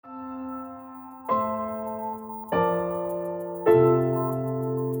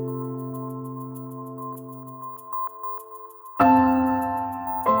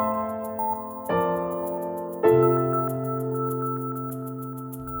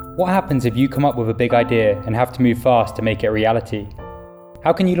What happens if you come up with a big idea and have to move fast to make it a reality?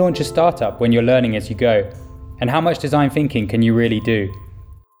 How can you launch a startup when you're learning as you go? And how much design thinking can you really do?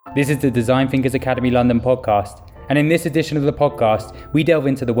 This is the Design Thinkers Academy London podcast, and in this edition of the podcast, we delve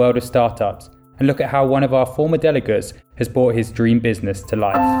into the world of startups and look at how one of our former delegates has brought his dream business to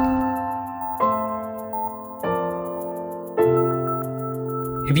life.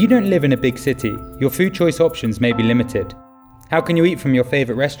 If you don't live in a big city, your food choice options may be limited. How can you eat from your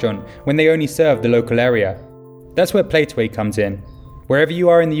favourite restaurant when they only serve the local area? That's where Plate-Away comes in. Wherever you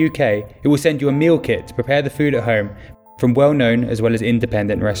are in the UK, it will send you a meal kit to prepare the food at home from well-known as well as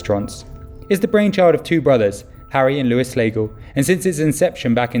independent restaurants. It's the brainchild of two brothers, Harry and Lewis Slagle, and since its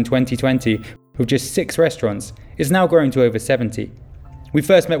inception back in 2020, with just 6 restaurants, it's now grown to over 70. We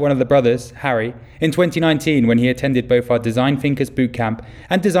first met one of the brothers, Harry, in 2019 when he attended both our Design Thinkers Bootcamp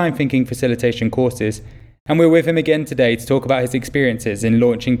and Design Thinking Facilitation courses, and we're with him again today to talk about his experiences in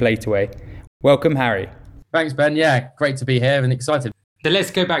launching Plate-Away. Welcome, Harry. Thanks, Ben. Yeah, great to be here and excited. So let's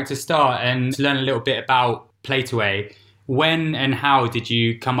go back to start and learn a little bit about Plate-Away. When and how did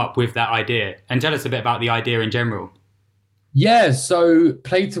you come up with that idea? And tell us a bit about the idea in general. Yeah, so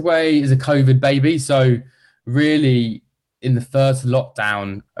Plate-Away is a COVID baby. So really, in the first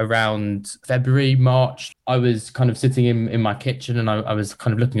lockdown around February, March, I was kind of sitting in my kitchen and I was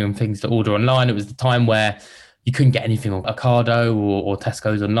kind of looking at things to order online. It was the time where you couldn't get anything on Ocado or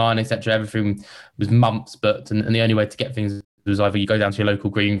Tesco's online, etc. Everything was months booked, and the only way to get things was either you go down to your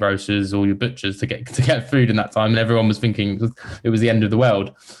local greengrocers or your butchers to get food in that time. And everyone was thinking it was the end of the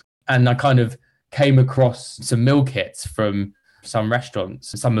world. And I kind of came across some meal kits from some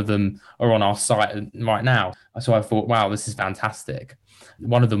restaurants. Some of them are on our site right now. So I thought, wow, this is fantastic.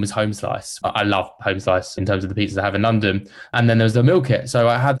 One of them was Home Slice. I love Home Slice in terms of the pizzas I have in London. And then there was the meal kit. So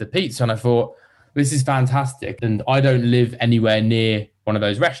I had the pizza and I thought, this is fantastic. And I don't live anywhere near one of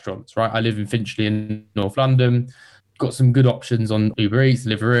those restaurants, right? I live in Finchley in North London. Got some good options on Uber Eats,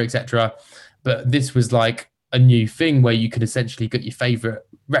 Deliveroo, etc. But this was like a new thing where you could essentially get your favorite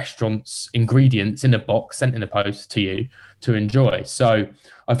restaurants' ingredients in a box sent in a post to you to enjoy. So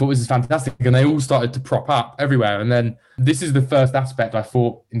I thought this is fantastic. And they all started to prop up everywhere. And then this is the first aspect I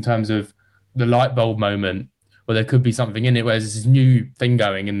thought in terms of the light bulb moment where there could be something in it, where there's this new thing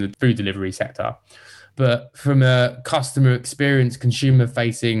going in the food delivery sector. But from a customer experience, consumer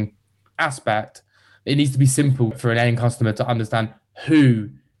facing aspect, it needs to be simple for an end customer to understand who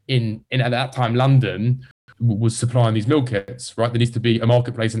in at that time London was supplying these meal kits, right? There needs to be a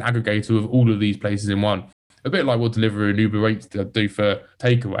marketplace and aggregator of all of these places in one. A bit like what Deliveroo and Uber Eats do for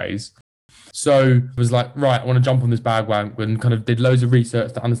takeaways. So I was like, right, I want to jump on this bandwagon and kind of did loads of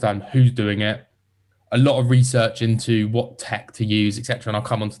research to understand who's doing it. A lot of research into what tech to use, etc. And I'll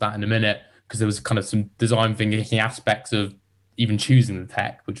come onto that in a minute because there was kind of some design thinking aspects of even choosing the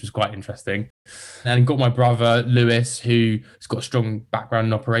tech, which was quite interesting. And got my brother, Lewis, who's got a strong background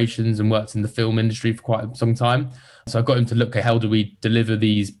in operations and worked in the film industry for quite some time. So I got him to look at how do we deliver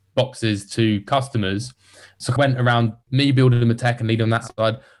these boxes to customers. So I went around me building the tech and leading on that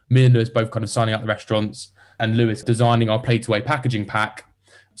side, me and Lewis both kind of signing up the restaurants, and Lewis designing our Plate-Away packaging pack,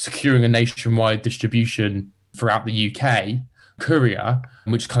 securing a nationwide distribution throughout the UK, courier,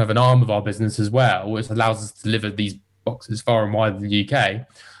 which is kind of an arm of our business as well, which allows us to deliver these boxes far and wide in the UK.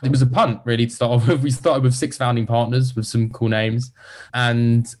 It was a punt really to start with. We started with 6 founding partners with some cool names.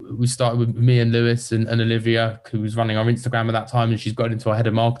 And we started with me and Lewis and Olivia, who was running our Instagram at that time. And she's got into our head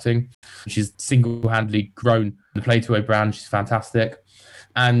of marketing. She's single-handedly grown the Plate-Away brand. She's fantastic.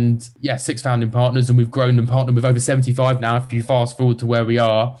 And yeah, 6 founding partners. And we've grown and partnered with over 75 now. If you fast forward to where we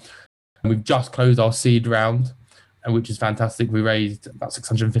are, and we've just closed our seed round, which is fantastic. We raised about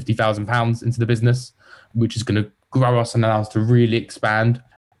 £650,000 into the business, which is going to grow us and allow us to really expand.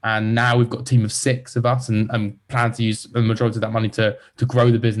 And now we've got a team of 6 of us and plan to use the majority of that money to grow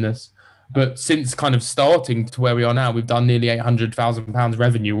the business. But since kind of starting to where we are now, we've done nearly £800,000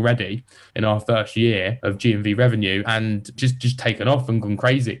 revenue already in our first year of GMV revenue, and just taken off and gone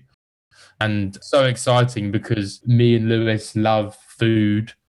crazy. And so exciting because me and Lewis love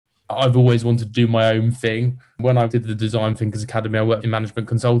food. I've always wanted to do my own thing. When I did the Design Thinkers Academy, I worked in management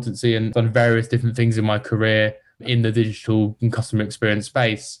consultancy and done various different things in my career in the digital and customer experience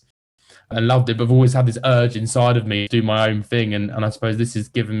space. I loved it, but I've always had this urge inside of me to do my own thing. And I suppose this has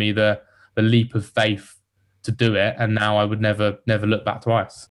given me the leap of faith to do it. And now I would never look back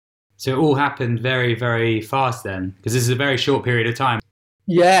twice. So it all happened very, very fast then, because this is a very short period of time.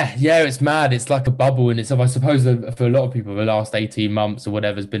 Yeah, it's mad. It's like a bubble in itself. I suppose for a lot of people, the last 18 months or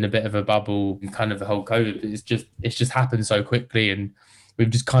whatever has been a bit of a bubble, kind of the whole COVID. It's just happened so quickly, and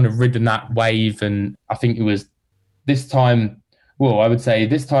we've just kind of ridden that wave. And I think it was this time Well, I would say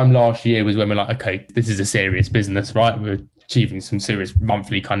this time last year was when we're like, okay, this is a serious business, right? We're achieving some serious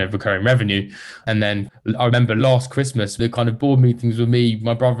monthly kind of recurring revenue. And then I remember last Christmas, the kind of board meetings with me,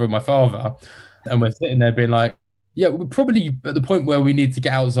 my brother, and my father, and we're sitting there being like, yeah, we're probably at the point where we need to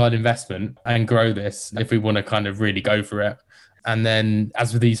get outside investment and grow this if we want to kind of really go for it. And then,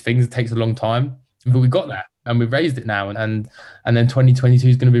 as with these things, it takes a long time, but we got there and we raised it now. And then 2022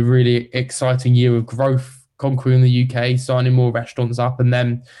 is going to be a really exciting year of growth, conquering the UK, signing more restaurants up, and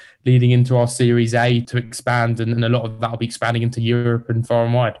then leading into our Series A to expand. And a lot of that will be expanding into Europe and far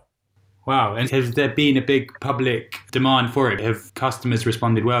and wide. Wow. And has there been a big public demand for it? Have customers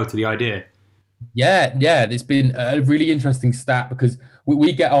responded well to the idea? Yeah. It's been a really interesting stat because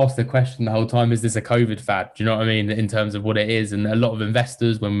we get asked the question the whole time, is this a COVID fad? Do you know what I mean? In terms of what it is. And a lot of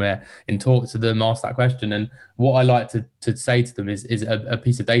investors, when we're in talks to them, ask that question. And what I like to say to them is a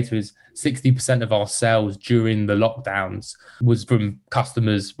piece of data is 60% of our sales during the lockdowns was from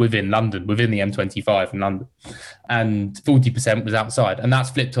customers within London, within the M25 in London. And 40% was outside. And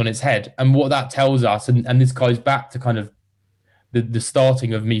that's flipped on its head. And what that tells us, and this goes back to kind of the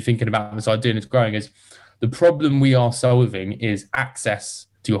starting of me thinking about this idea and it's growing, is the problem we are solving is access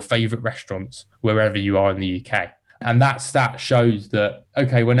to your favorite restaurants wherever you are in the UK. And that stat shows that,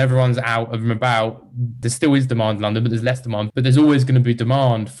 okay, when everyone's out and about, there still is demand in London, but there's less demand. But there's always going to be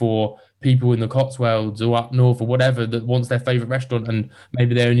demand for people in the Cotswolds or up north or whatever that wants their favorite restaurant. And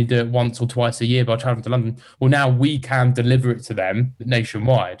maybe they only do it once or twice a year by traveling to London. Well, now we can deliver it to them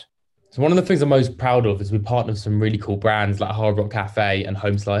nationwide. So one of the things I'm most proud of is we partner with some really cool brands like Hard Rock Cafe and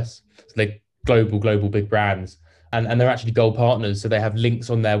Home Slice. So they're global big brands. And they're actually gold partners. So they have links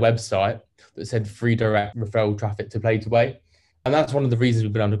on their website that send free direct referral traffic to Play to Wait. And that's one of the reasons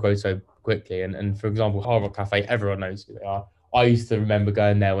we've been able to grow so quickly. And for example, Hard Rock Cafe, everyone knows who they are. I used to remember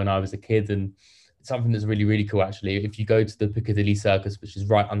going there when I was a kid, and it's something that's really, really cool actually. If you go to the Piccadilly Circus, which is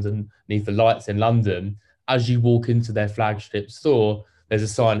right underneath the lights in London, as you walk into their flagship store, there's a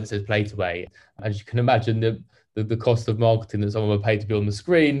sign that says Play to Wait. As you can imagine, the cost of marketing that someone would pay to be on the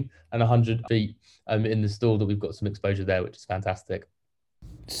screen and 100 feet in the store, that we've got some exposure there, which is fantastic.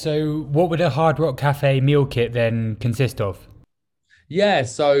 So what would a Hard Rock Cafe meal kit then consist of? Yeah,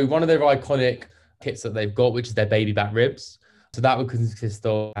 so one of their iconic kits that they've got, which is their baby back ribs. So that would consist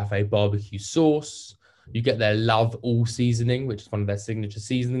of cafe barbecue sauce. You get their Love All seasoning, which is one of their signature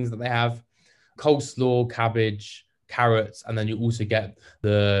seasonings that they have. Coleslaw, cabbage, carrots, and then you also get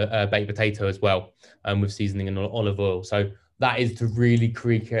the baked potato as well, with seasoning and olive oil. So that is to really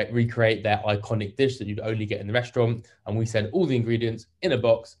recreate their iconic dish that you'd only get in the restaurant. And we send all the ingredients in a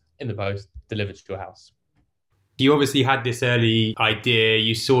box, in the post, delivered to your house. You obviously had this early idea.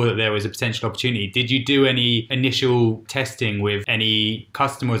 You saw that there was a potential opportunity. Did you do any initial testing with any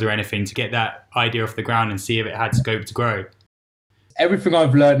customers or anything to get that idea off the ground and see if it had scope to grow? Everything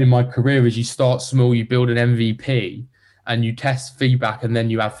I've learned in my career is you start small, you build an MVP, and you test feedback, and then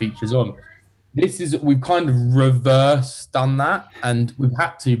you have features on. We've kind of reverse done that, and we've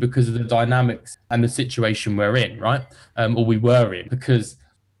had to because of the dynamics and the situation we're in, right? Or we were in, because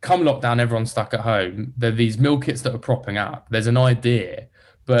come lockdown, everyone's stuck at home. There are these meal kits that are propping up. There's an idea,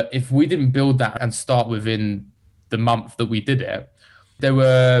 but if we didn't build that and start within the month that we did it, there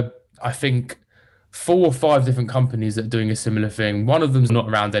were, I think, 4 or 5 different companies that are doing a similar thing. One of them's not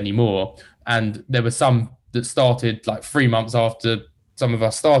around anymore, and there were some that started like 3 months after some of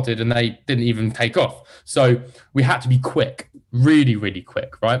us started, and they didn't even take off. So we had to be quick, really, really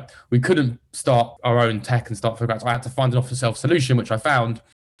quick, right? We couldn't start our own tech and start from scratch. I had to find an off-the-shelf solution, which I found.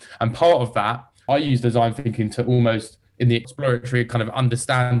 And part of that, I use design thinking to almost, in the exploratory kind of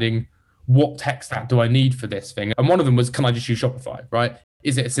understanding, what tech stack do I need for this thing? And one of them was, can I just use Shopify, right?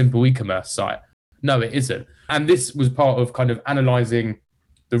 Is it a simple e-commerce site? No, it isn't. And this was part of kind of analyzing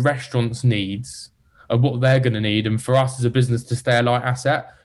the restaurant's needs of what they're going to need, and for us as a business to stay a light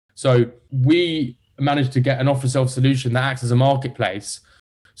asset. So we managed to get an off-the-shelf solution that acts as a marketplace.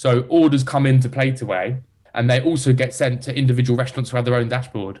 So orders come into Play to Wait, and they also get sent to individual restaurants who have their own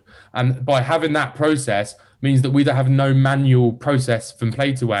dashboard. And by having that process means that we don't have no manual process from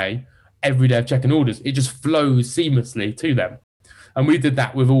Play to Wait every day of checking orders. It just flows seamlessly to them. And we did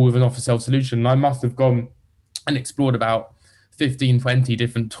that with an off-the-shelf solution. And I must have gone and explored about 15, 20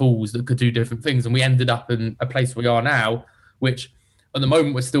 different tools that could do different things. And we ended up in a place we are now, which at the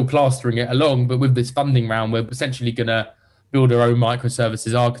moment we're still plastering it along, but with this funding round, we're essentially going to build our own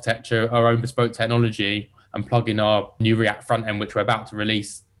microservices architecture, our own bespoke technology, and plug in our new React front end, which we're about to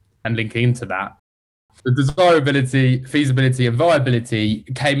release, and linking into that. The desirability, feasibility, and viability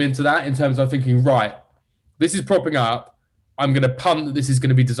came into that in terms of thinking, right, this is propping up. I'm going to punt that this is going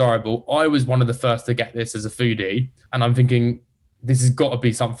to be desirable. I was one of the first to get this as a foodie, and I'm thinking, this has got to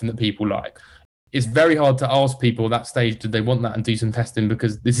be something that people like. It's very hard to ask people at that stage, do they want that, and do some testing,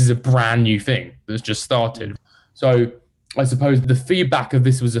 because this is a brand new thing that's just started. So I suppose the feedback of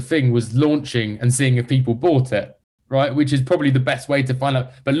this was a thing was launching and seeing if people bought it, right? Which is probably the best way to find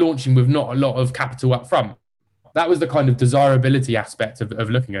out, but launching with not a lot of capital up front. That was the kind of desirability aspect of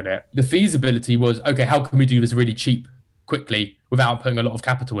looking at it. The feasibility was, okay, how can we do this really cheap, quickly, without putting a lot of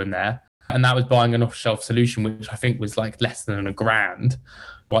capital in there? And that was buying an off-shelf solution, which I think was like less than $1,000,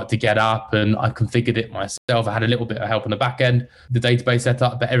 right, to get up. And I configured it myself. I had a little bit of help on the back end, the database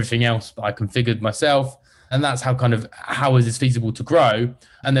setup, but everything else I configured myself. And that's how is this feasible to grow?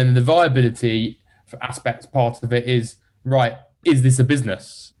 And then the viability aspect part of it is, right, is this a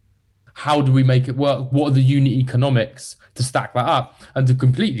business? How do we make it work? What are the unit economics to stack that up? And to be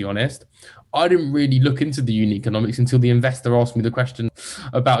completely honest, I didn't really look into the unit economics until the investor asked me the question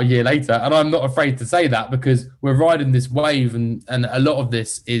about a year later. And I'm not afraid to say that, because we're riding this wave, and a lot of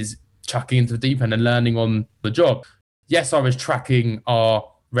this is chucking into the deep end and learning on the job. Yes, I was tracking our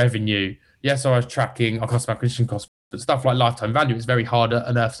revenue. Yes, I was tracking our customer acquisition costs, but stuff like lifetime value is very hard at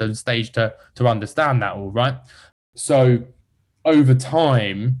an early stage to understand that all, right? So over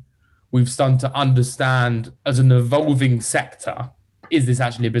time, we've started to understand, as an evolving sector, is this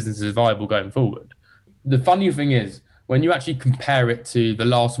actually a business that is viable going forward? The funny thing is, when you actually compare it to the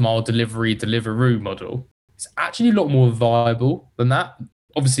last mile Deliveroo model, it's actually a lot more viable than that.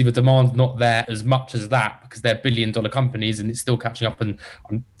 Obviously, the demand's not there as much as that, because they're billion-dollar companies and it's still catching up. And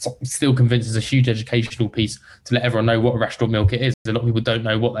I'm still convinced there's a huge educational piece to let everyone know what a restaurant meal kit is. A lot of people don't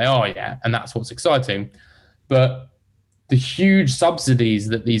know what they are yet, and that's what's exciting. But the huge subsidies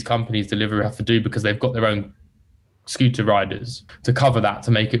that these companies deliver have to do, because they've got their own scooter riders to cover that,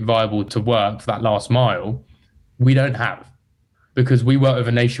 to make it viable to work for that last mile, we don't have, because we work with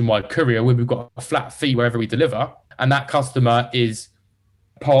a nationwide courier where we've got a flat fee wherever we deliver, and that customer is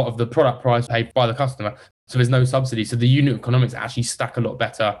part of the product price paid by the customer. So there's no subsidy. So the unit economics actually stack a lot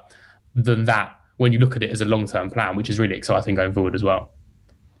better than that when you look at it as a long-term plan, which is really exciting going forward as well.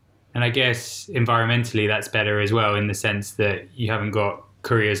 And I guess environmentally that's better as well, in the sense that you haven't got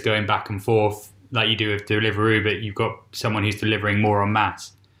couriers going back and forth like you do with Deliveroo, but you've got someone who's delivering more en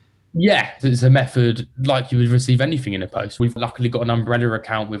masse. Yeah, it's a method like you would receive anything in a post. We've luckily got an umbrella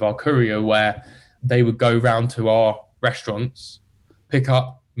account with our courier where they would go round to our restaurants, pick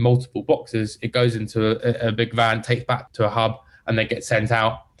up multiple boxes. It goes into a big van, takes back to a hub, and they get sent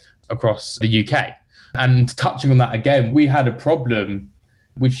out across the UK. And touching on that again, we had a problem,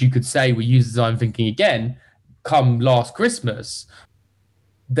 which you could say we used design thinking again, come last Christmas.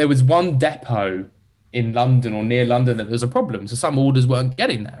 There was one depot in London or near London that there was a problem. So some orders weren't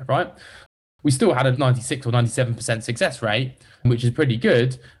getting there, right? We still had a 96 or 97% success rate, which is pretty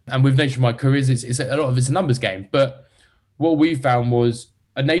good. And with nationwide couriers, it's a lot of it's a numbers game. But what we found was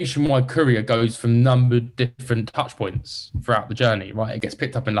a nationwide courier goes from numbered different touch points throughout the journey, right? It gets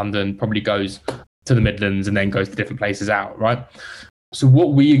picked up in London, probably goes to the Midlands and then goes to different places out, right? So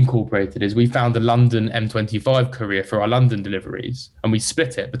what we incorporated is we found a London M25 courier for our London deliveries, and we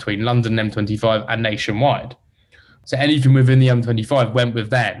split it between London M25 and nationwide. So anything within the M25 went with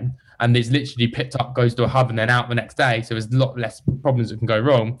them, and it's literally picked up, goes to a hub and then out the next day. So there's a lot less problems that can go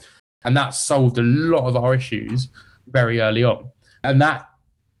wrong. And that solved a lot of our issues very early on. And that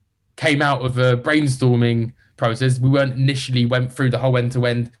came out of a brainstorming process. We weren't initially went through the whole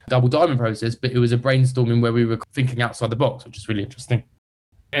end-to-end double diamond process, but it was a brainstorming where we were thinking outside the box, which is really interesting.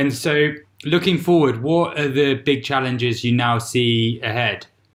 And so looking forward, what are the big challenges you now see ahead?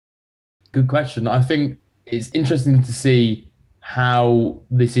 Good question. I think it's interesting to see how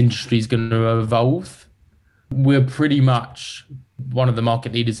this industry is going to evolve. We're pretty much one of the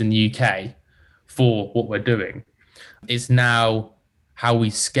market leaders in the UK for what we're doing. It's now how we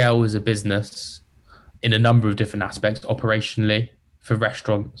scale as a business in a number of different aspects, operationally, for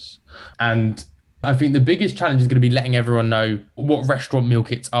restaurants. And I think the biggest challenge is going to be letting everyone know what restaurant meal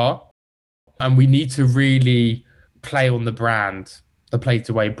kits are. And we need to really play on the brand, the Plate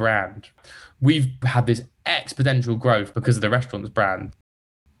Away brand. We've had this exponential growth because of the restaurant's brand.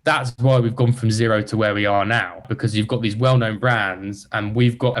 That's why we've gone from zero to where we are now, because you've got these well-known brands and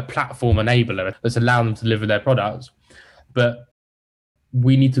we've got a platform enabler that's allowing them to deliver their products. But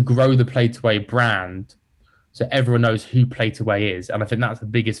we need to grow the Plate Away brand so everyone knows who Plate Away is. And I think that's the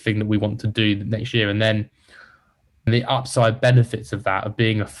biggest thing that we want to do next year. And then the upside benefits of that, of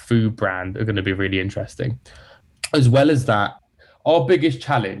being a food brand, are going to be really interesting. As well as that, our biggest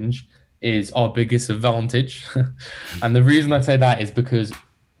challenge is our biggest advantage. And the reason I say that is because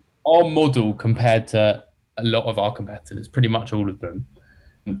our model, compared to a lot of our competitors, pretty much all of them,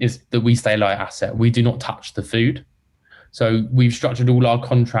 is that we stay light asset. We do not touch the food. So we've structured all our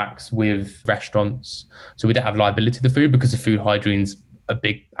contracts with restaurants. So we don't have liability to the food because the food hygiene's a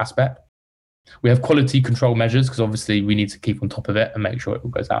big aspect. We have quality control measures because obviously we need to keep on top of it and make sure it all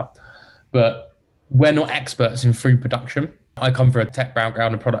goes out. But we're not experts in food production. I come from a tech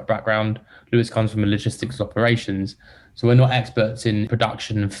background and product background. Lewis comes from a logistics operations. So we're not experts in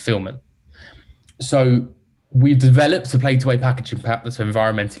production and fulfillment. So we've developed a plate-away packaging pack that's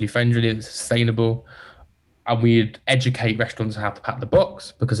environmentally friendly, that's sustainable. And we'd educate restaurants on how to pack the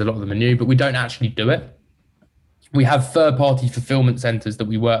box because a lot of them are new, but we don't actually do it. We have third-party fulfillment centers that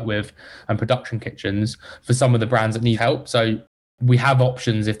we work with and production kitchens for some of the brands that need help. So we have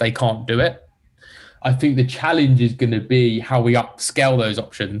options if they can't do it. I think the challenge is going to be how we upscale those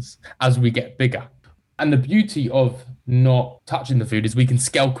options as we get bigger. And the beauty of not touching the food is we can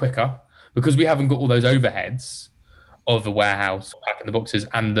scale quicker because we haven't got all those overheads of the warehouse, packing the boxes,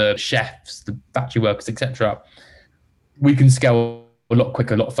 and the chefs, the factory workers, etc. We can scale a lot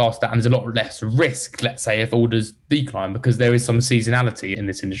quicker, a lot faster, and there's a lot less risk, let's say, if orders decline because there is some seasonality in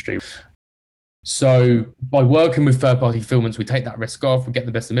this industry. So by working with third-party fulfillments, we take that risk off, we get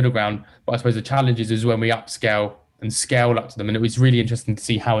the best of the middle ground. But I suppose the challenge is when we upscale and scale up to them. And it was really interesting to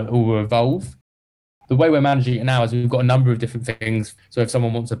see how it all will evolve. The way we're managing it now is we've got a number of different things. So if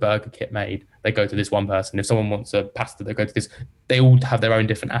someone wants a burger kit made, they go to this one person. If someone wants a pasta, they go to this. They all have their own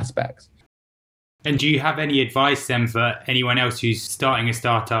different aspects. And do you have any advice then for anyone else who's starting a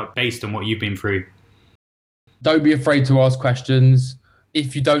startup based on what you've been through? Don't be afraid to ask questions.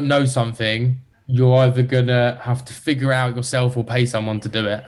 If you don't know something, you're either going to have to figure out yourself or pay someone to do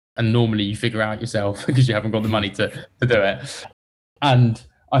it. And normally you figure out yourself because you haven't got the money to do it. And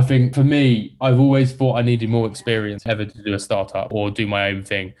I think for me, I've always thought I needed more experience ever to do a startup or do my own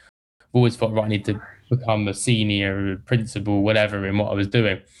thing. I've always thought, right, I need to become a senior, a principal, whatever in what I was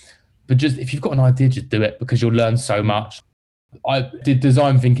doing. But just if you've got an idea, just do it because you'll learn so much. I did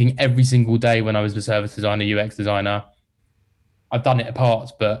design thinking every single day when I was a service designer, UX designer. I've done it at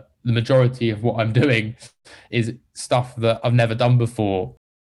parts, but the majority of what I'm doing is stuff that I've never done before.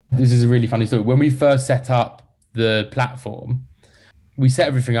 This is a really funny story. When we first set up the platform, we set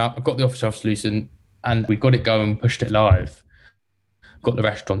everything up. I got the off-the-shelf solution and we got it going, pushed it live. Got the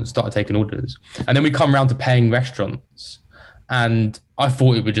restaurants, started taking orders. And then we come around to paying restaurants. And I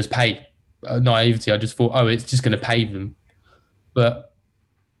thought it would just pay. Naivety, I just thought, oh, it's just going to pay them. But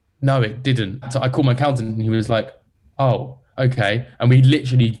no, it didn't. So I called my accountant and he was like, oh, okay. And we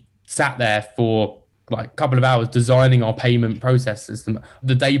literally sat there for like a couple of hours designing our payment process system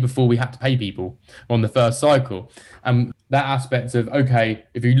the day before we had to pay people on the first cycle. And that aspect of, okay,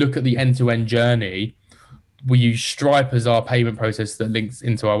 if you look at the end-to-end journey, we use Stripe as our payment process that links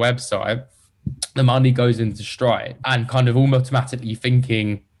into our website. The money goes into Stripe and kind of automatically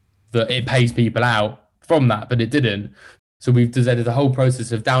thinking that it pays people out from that, but it didn't. So we've designed the whole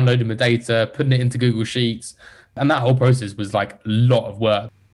process of downloading the data, putting it into Google Sheets. And that whole process was like a lot of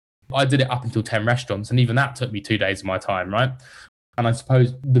work. I did it up until 10 restaurants, and even that took me 2 days of my time, right? And I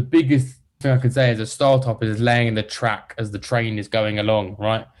suppose the biggest thing I could say as a startup is laying the track as the train is going along,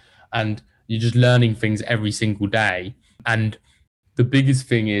 right? And you're just learning things every single day. And the biggest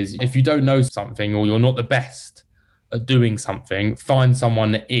thing is if you don't know something or you're not the best at doing something, find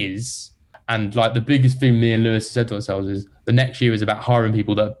someone that is. And like the biggest thing me and Lewis said to ourselves is the next year is about hiring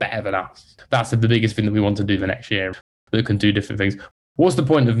people that are better than us. That's the biggest thing that we want to do the next year, that can do different things. What's the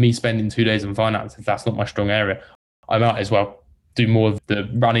point of me spending 2 days on finance if that's not my strong area? I might as well do more of the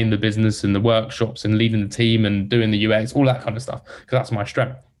running the business and the workshops and leading the team and doing the UX, all that kind of stuff, because that's my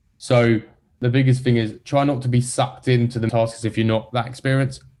strength. So the biggest thing is try not to be sucked into the tasks if you're not that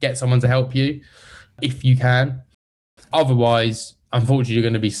experienced. Get someone to help you if you can. Otherwise, unfortunately, you're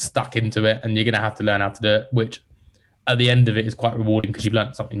going to be stuck into it and you're going to have to learn how to do it, which at the end of it is quite rewarding because you've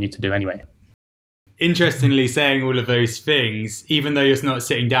learned something new to do anyway. Interestingly, saying all of those things, even though you're not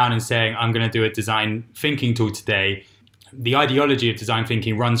sitting down and saying, I'm going to do a design thinking tool today, the ideology of design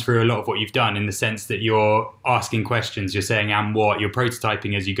thinking runs through a lot of what you've done in the sense that you're asking questions, you're saying, and what, you're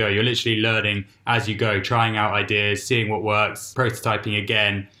prototyping as you go. You're literally learning as you go, trying out ideas, seeing what works, prototyping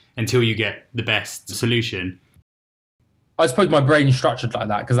again until you get the best solution. I suppose my brain's structured like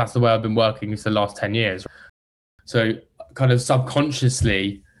that because that's the way I've been working for the last 10 years. So kind of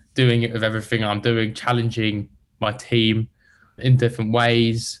subconsciously doing it with everything I'm doing, challenging my team in different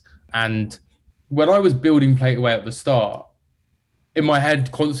ways. And when I was building Plate-Away at the start, in my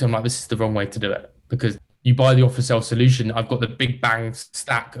head constantly I'm like, this is the wrong way to do it because you buy the off-the-shelf solution. I've got the big bang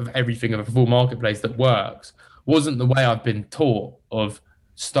stack of everything of a full marketplace that works. Wasn't the way I've been taught of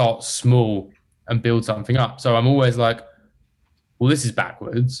start small and build something up. So I'm always like, well, this is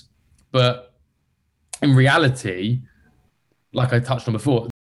backwards. But in reality, like I touched on before,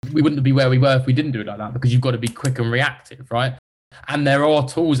 we wouldn't be where we were if we didn't do it like that, because you've got to be quick and reactive, right? And there are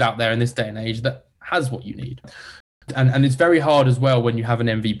tools out there in this day and age that has what you need. And it's very hard as well when you have an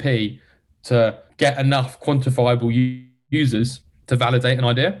MVP to get enough quantifiable users to validate an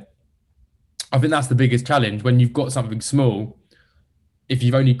idea. I think that's the biggest challenge when you've got something small. If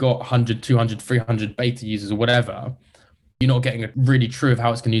you've only got 100, 200, 300 beta users or whatever, you're not getting a really true of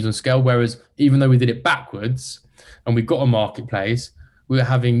how it's going to use on scale. Whereas even though we did it backwards and we've got a marketplace, we were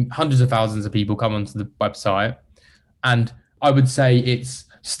having hundreds of thousands of people come onto the website. And I would say it's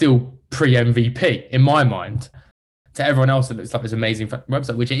still pre-MVP in my mind. To everyone else, it looks like this amazing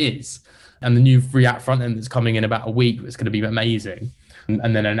website, which it is. And the new React front end that's coming in about a week, it's going to be amazing.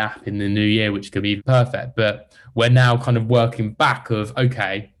 And then an app in the new year, which could be perfect. But we're now kind of working back of,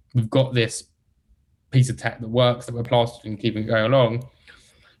 okay, we've got this piece of tech that works, that we're plastering and keeping it going along.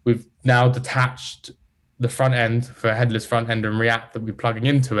 We've now detached the front end for a headless front end and React that we're plugging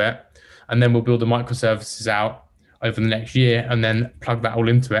into it. And then we'll build the microservices out over the next year and then plug that all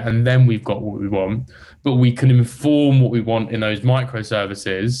into it. And then we've got what we want. But we can inform what we want in those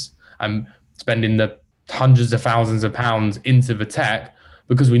microservices and spending the hundreds of thousands of pounds into the tech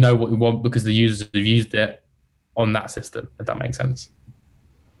because we know what we want, because the users have used it on that system, if that makes sense.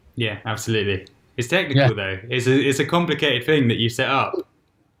 Yeah, absolutely. It's technical though. It's a complicated thing that you set up.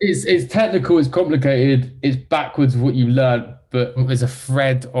 It's technical, it's complicated, it's backwards of what you learned, but there's a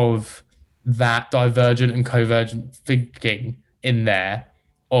thread of that divergent and convergent thinking in there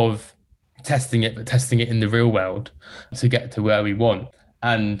of testing it, but testing it in the real world to get to where we want.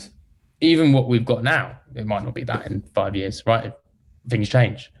 And even what we've got now, it might not be that in 5 years, right? Things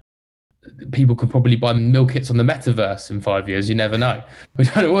change. People could probably buy meal kits on the metaverse in 5 years. You never know. We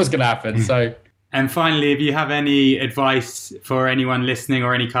don't know what's going to happen. So, and finally, if you have any advice for anyone listening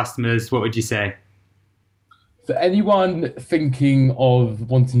or any customers, what would you say? For anyone thinking of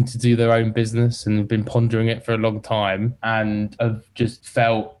wanting to do their own business and have been pondering it for a long time and have just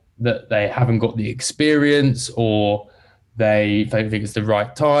felt that they haven't got the experience or they don't think it's the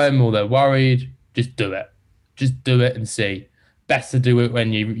right time or they're worried, just do it. Just do it and see. Best to do it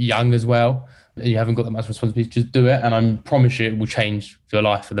when you're young as well. You haven't got that much responsibility. Just do it, and I promise you it will change your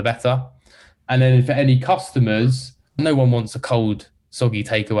life for the better. And then for any customers, no one wants a cold, soggy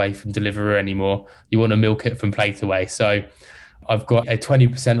takeaway from Deliveroo anymore. You want a meal kit from Plateaway. So I've got a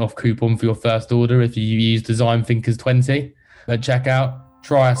 20% off coupon for your first order if you use Design Thinkers 20 at checkout.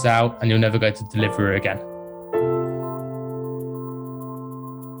 Try us out, and you'll never go to Deliveroo again.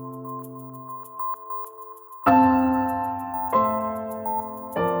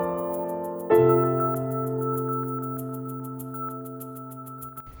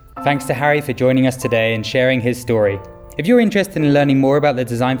 Thanks to Harry for joining us today and sharing his story. If you're interested in learning more about the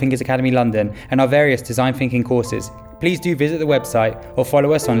Design Thinkers Academy London and our various design thinking courses, please do visit the website or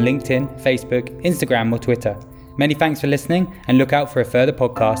follow us on LinkedIn, Facebook, Instagram or Twitter. Many thanks for listening, and look out for a further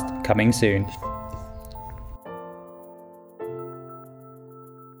podcast coming soon.